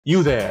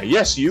You there,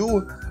 yes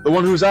you, the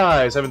one whose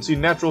eyes haven't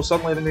seen natural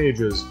sunlight in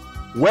ages.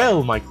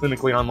 Well, my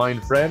clinically online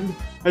friend,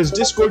 has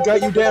Discord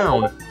got you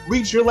down,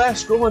 reached your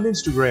last scroll on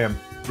Instagram,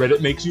 Reddit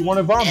makes you want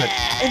to vomit,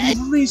 and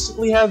you've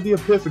recently had the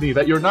epiphany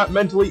that you're not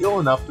mentally ill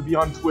enough to be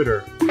on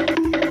Twitter?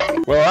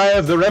 Well, I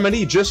have the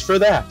remedy just for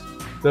that.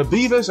 The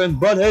Beavis and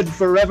Butthead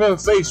Forever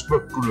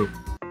Facebook group.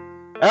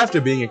 After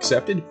being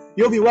accepted,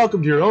 you'll be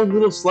welcomed to your own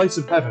little slice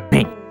of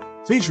heaven.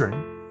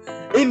 Featuring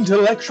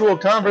intellectual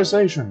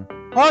conversation,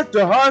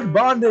 heart-to-heart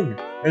bonding,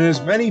 and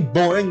as many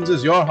boings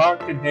as your heart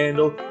can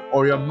handle,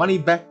 or your money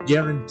back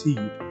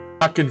guaranteed.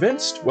 Not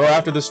convinced? Well,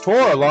 after this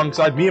tour,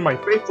 alongside me and my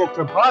faithful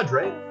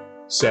compadre,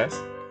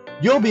 Seth,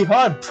 you'll be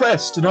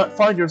hard-pressed to not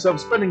find yourself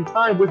spending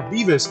time with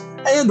Beavis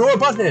and or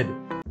Butthead.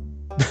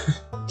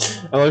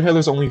 I like how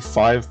there's only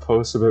 5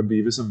 posts about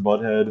Beavis and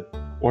Butthead.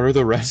 What are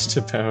the rest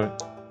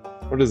about?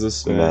 What does this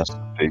say? Massive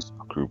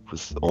Facebook group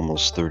with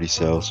almost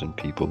 30,000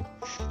 people.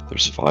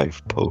 There's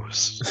 5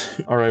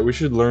 posts. Alright, we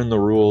should learn the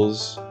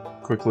rules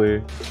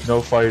quickly. No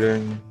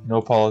fighting,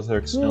 no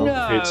politics, no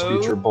hate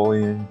speech or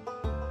bullying.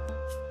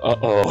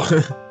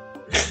 Uh-oh.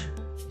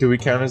 Do we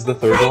count as the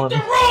third one?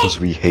 Because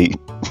we hate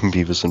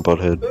Beavis and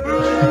Butthead.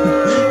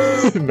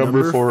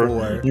 Number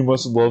 4. You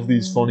must love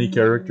these funny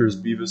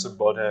characters, Beavis and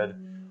Butthead,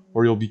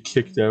 or you'll be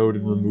kicked out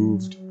and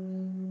removed.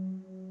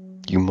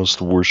 You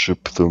must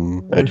worship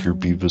them at your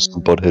Beavis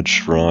and Butthead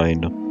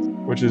shrine.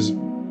 Which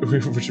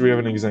we have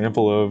an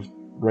example of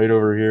right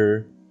over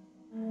here.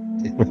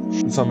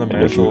 It's on the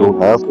mantle. If you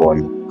don't have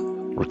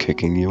one, we're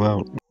kicking you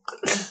out.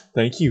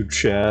 Thank you,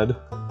 Chad.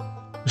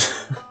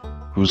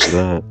 Who's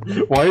that?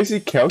 Why is he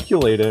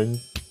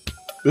calculating?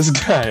 This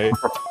guy.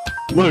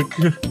 Look.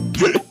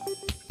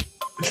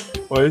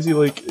 Why is he,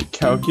 like,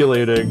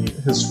 calculating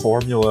his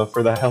formula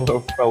for the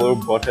fellow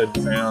Butthead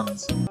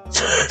fans?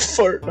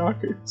 Fart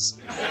knockers.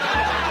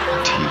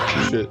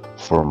 TP Shit.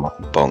 For my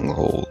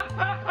bunghole.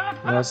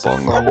 That's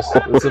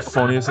the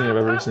funniest thing I've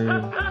ever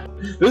seen.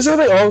 This is how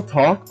they all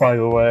talk, by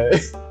the way.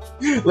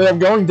 Like, I'm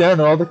going down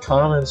and all the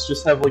comments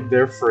just have, like,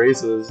 their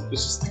phrases.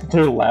 It's just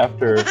their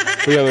laughter.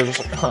 But yeah, they're just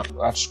like, huh,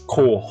 that's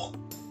cool.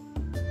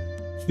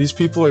 These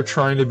people are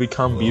trying to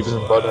become Beavis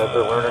and Butthead.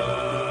 They're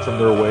learning from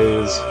their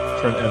ways,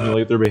 trying to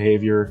emulate their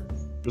behavior.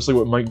 Just like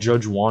what Mike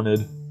Judge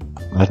wanted.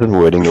 I've been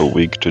waiting a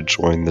week to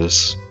join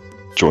this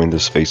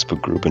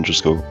Facebook group and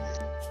just go,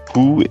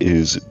 who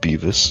is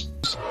Beavis?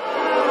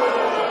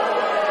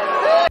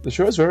 The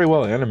show is very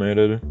well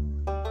animated.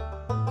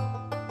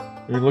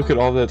 I mean, look at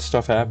all that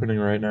stuff happening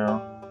right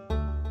now.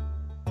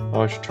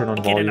 Oh, I should turn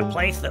on volume. In a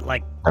place that,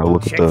 like, I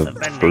look at the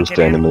first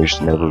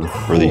animation ever,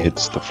 where he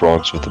hits the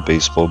frogs with a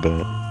baseball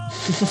bat.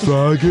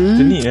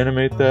 Didn't he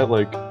animate that,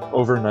 like,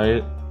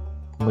 overnight?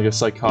 Like a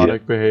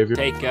psychotic behavior?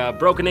 Take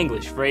broken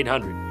English for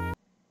 800.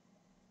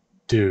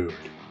 Dude.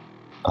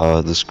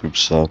 This group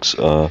sucks.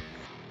 Ha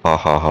ha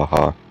ha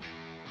ha.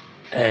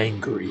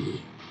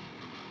 Angry.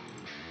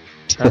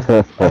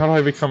 How do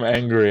I become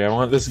angry? I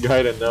want this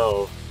guy to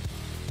know.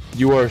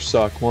 You are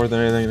suck. More than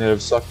anything that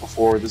have sucked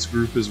before, this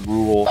group is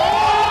rule.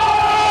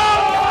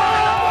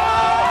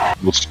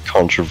 Most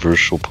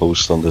controversial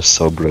post on this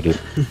subreddit.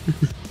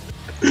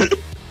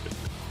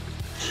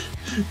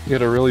 You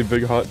got a really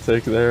big hot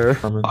take there.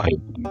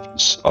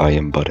 I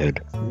am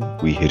Butthead.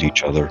 We hit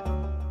each other.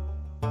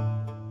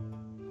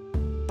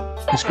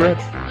 You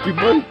scratch. You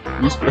bite.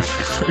 You scratch.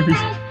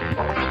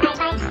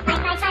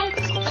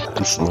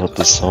 That's not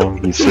the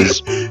song. He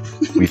says,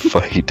 we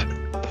fight.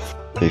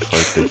 They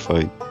fight, they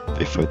fight.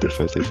 They fight, they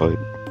fight, they fight.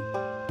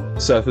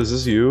 Seth, is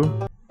this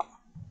you?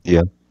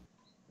 Yeah.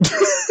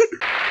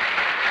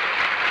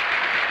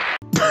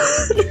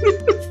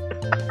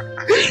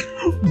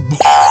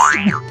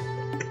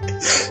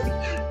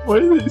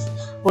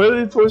 Why are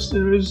they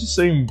posting images just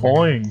saying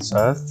boing,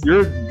 Seth?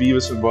 You're a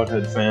Beavis and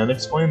Butthead fan.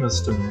 Explain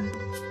this to me.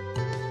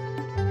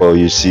 Well,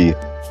 you see,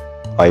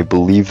 I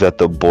believe that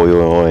the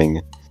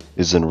boing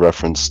is in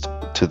reference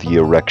to the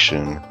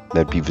erection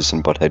that Beavis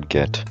and Butthead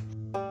get.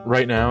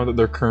 Right now, that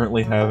they're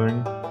currently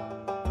having?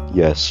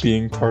 Yes.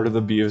 Being part of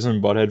the Beavis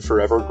and Butthead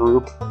Forever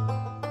group?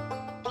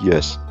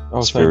 Yes. Oh,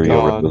 it's thank very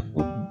God.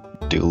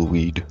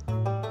 Dillweed.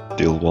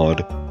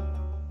 Dillwad.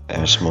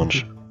 Ass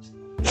munch.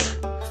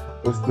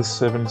 With the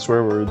 7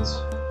 swear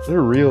words.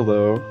 They're real,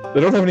 though.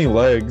 They don't have any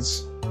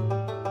legs.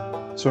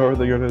 So how are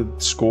they gonna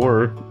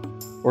score?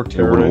 Or terrorize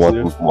you? I wouldn't want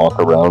them to walk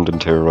around and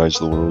terrorize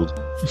the world.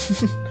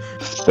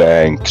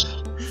 Thanks.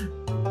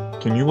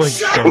 Can you, like,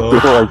 shut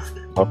up?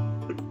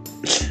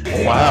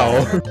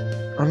 Wow.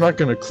 I'm not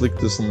gonna click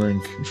this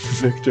link,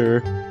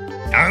 Victor.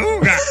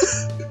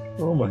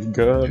 Oh my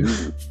god.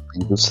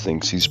 Beavis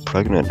thinks he's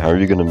pregnant. How are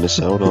you gonna miss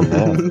out on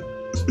that?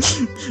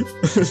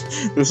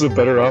 This is a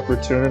better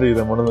opportunity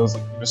than one of those,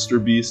 like,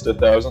 Mr. Beast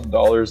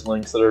 $1,000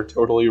 links that are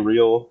totally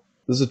real.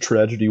 This is a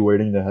tragedy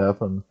waiting to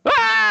happen.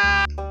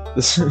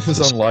 This is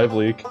on Live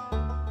Leak.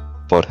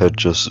 Butthead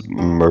just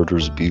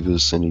murders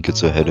Beavis and he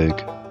gets a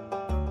headache.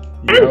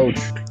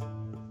 Ouch.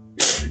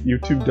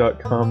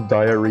 YouTube.com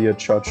diarrhea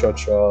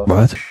cha-cha-cha.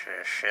 What?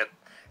 Shit.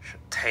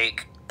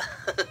 Take.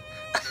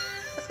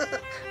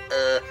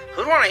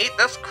 Who'd want to eat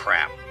this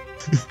crap?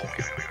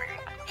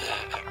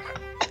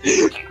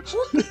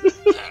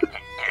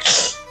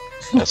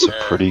 That's a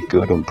pretty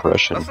good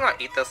impression. Let's not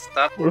eat this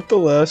stuff. What if the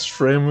last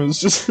frame was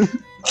just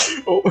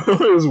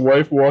his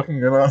wife walking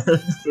in on him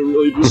with a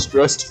really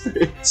distressed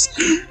face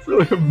for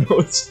like a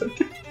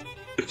millisecond?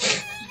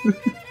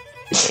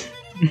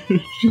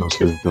 Shows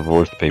his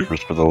divorce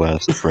papers for the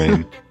last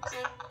frame.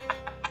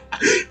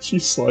 She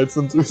slides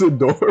them through the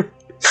door.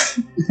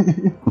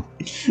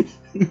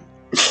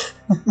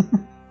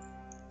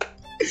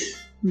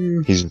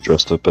 He's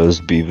dressed up as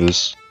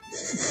Beavis.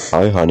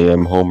 Hi honey,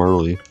 I'm home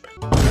early.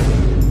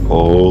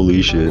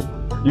 Holy shit.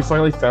 You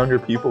finally found your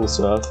people,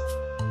 Seth.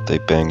 They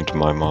banged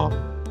my mom.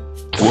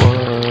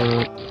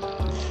 What?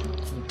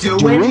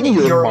 Doing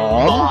your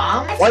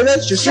mom? Why,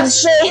 that's just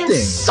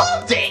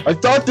insulting! I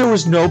thought there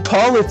was no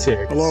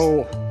politics!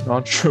 Hello.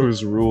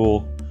 Nachos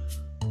rule.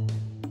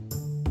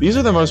 These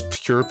are the most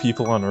pure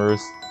people on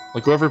earth.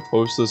 Like, whoever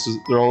posts this,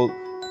 they're all,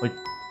 like,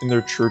 in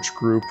their church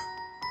group.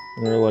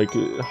 And they're, like,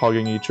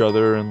 hugging each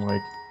other and,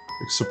 like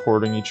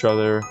supporting each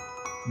other.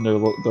 And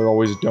they're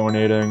always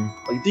donating.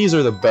 Like, these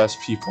are the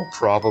best people,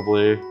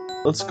 probably.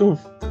 Let's go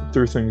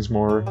through things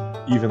more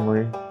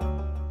evenly.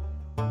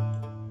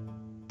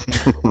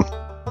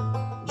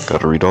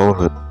 Gotta read all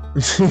of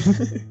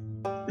it.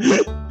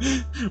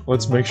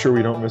 Let's make sure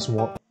we don't miss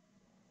one.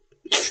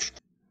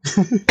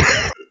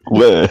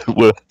 What?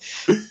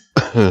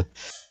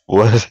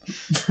 What?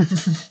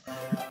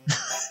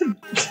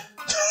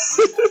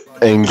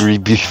 Angry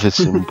Beavis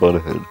and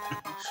Butthead.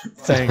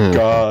 Thank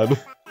God.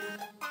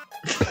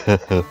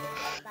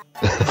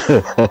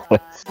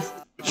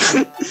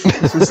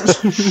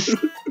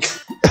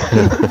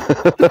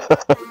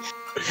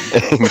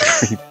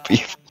 Angry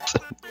Beavis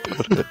and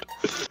Butthead.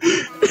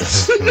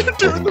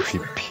 Angry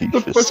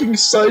Beavis. The fucking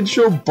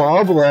sideshow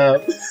Bob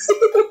lap.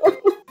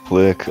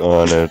 Click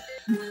on it.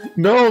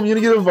 No, I'm gonna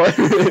get a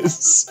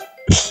virus.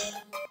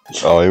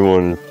 I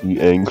want to be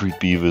Angry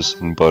Beavis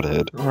and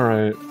Butthead.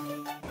 Alright.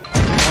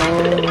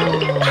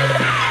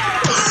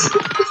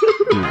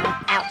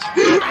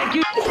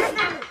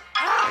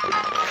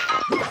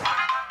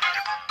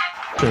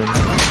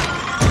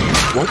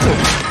 What the?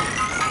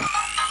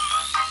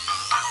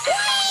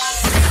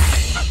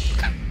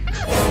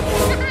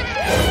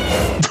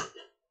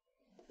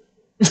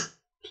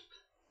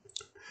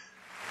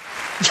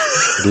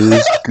 It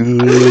is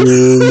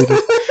good.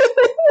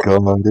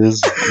 God is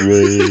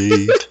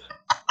great.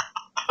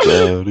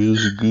 God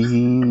is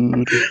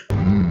good.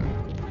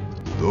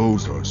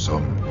 Those are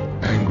some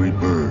angry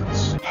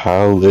birds.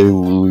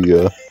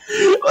 Hallelujah.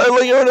 I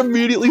like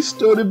immediately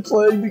started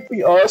playing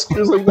the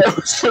Oscars like that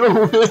was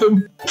gonna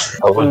win.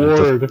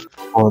 Award. The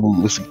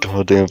funniest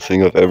goddamn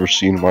thing I've ever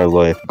seen in my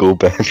life. Go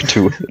back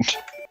to it.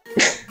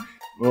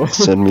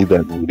 Send me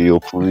that video,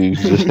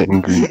 please.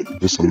 Angry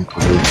Beavis and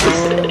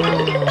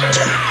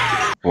Butthead.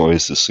 Why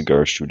is this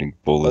cigar shooting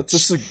bullets?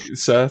 That's a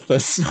Seth,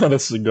 that's not a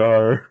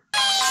cigar.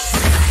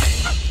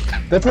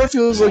 That part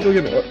feels like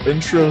an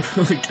intro,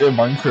 like a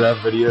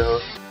Minecraft video.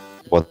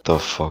 What the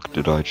fuck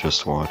did I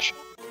just watch?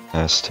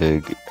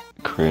 Hashtag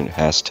cringe.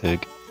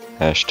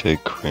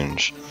 Hashtag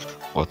cringe.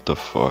 What the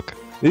fuck?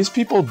 These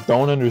people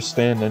don't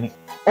understand any.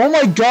 Oh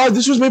my god,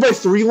 this was made by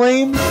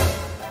 3Lame?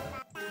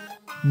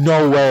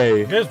 No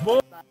way.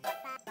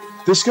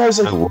 This guy's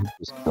like. I love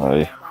this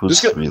guy. Who's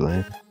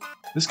 3Lame?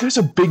 This guy's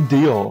a big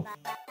deal.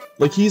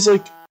 Like, he's a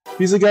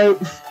guy.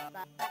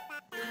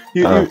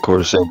 Of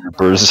course, Angry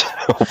Birds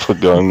Alpha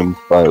Gangnam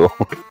Style.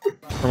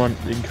 I'm on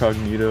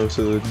incognito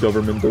so the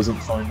government doesn't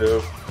find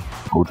out.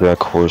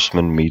 BoJack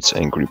Horseman meets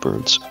Angry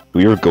Birds.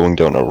 We are going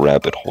down a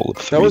rabbit hole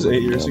of 3 That was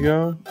 8 years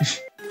ago.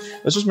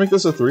 Let's just make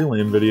this a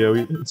 3Lame video.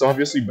 It's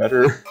obviously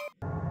better.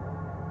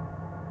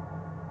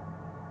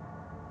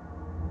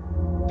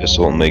 This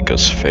will make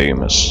us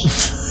famous.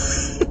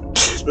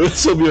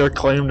 This will be our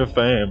claim to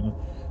fame.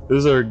 This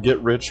is our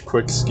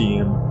get-rich-quick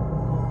scheme.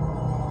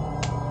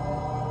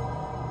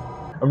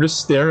 I'm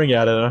just staring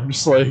at it and I'm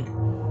just like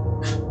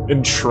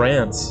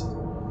entranced.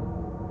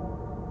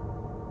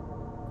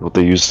 What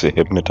they use to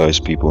hypnotize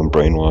people and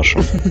brainwash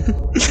them.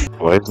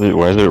 Why is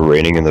it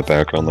raining in the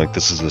background like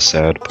this is a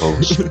sad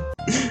post?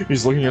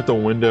 He's looking at the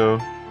window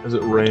as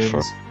it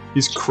rains.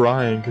 He's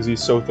crying because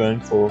he's so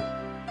thankful.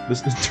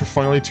 This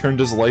finally turned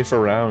his life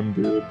around,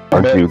 dude.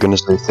 Aren't you gonna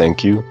say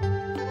thank you?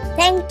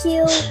 Thank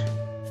you.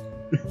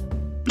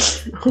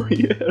 Oh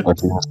yeah.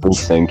 Aren't you gonna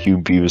say thank you,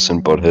 Beavis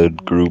and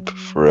Butthead group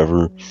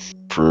forever,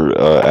 for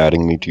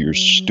adding me to your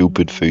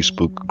stupid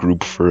Facebook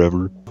group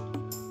forever?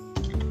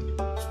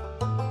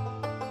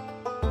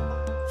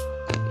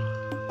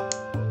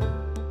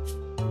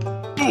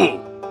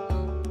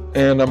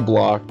 And I'm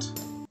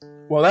blocked.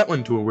 Well, that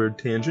went to a weird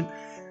tangent.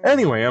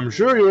 Anyway, I'm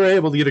sure you were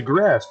able to get a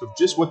grasp of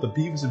just what the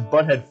Beavis and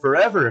Butthead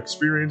Forever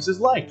experience is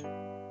like.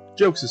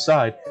 Jokes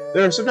aside,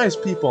 there are some nice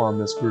people on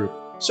this group,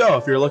 so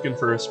if you're looking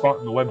for a spot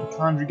in the web to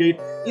conjugate,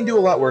 you can do a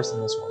lot worse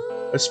than this one.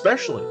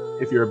 Especially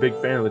if you're a big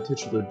fan of the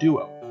titular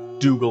duo,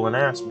 Dougal and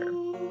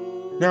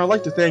Assman. Now, I'd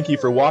like to thank you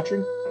for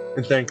watching,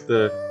 and thank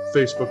the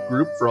Facebook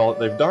group for all that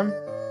they've done,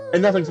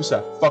 and nothing for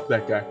Seth. Fuck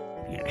that guy.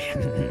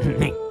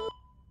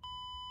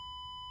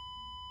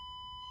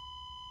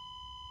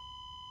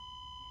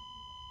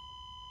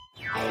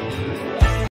 you.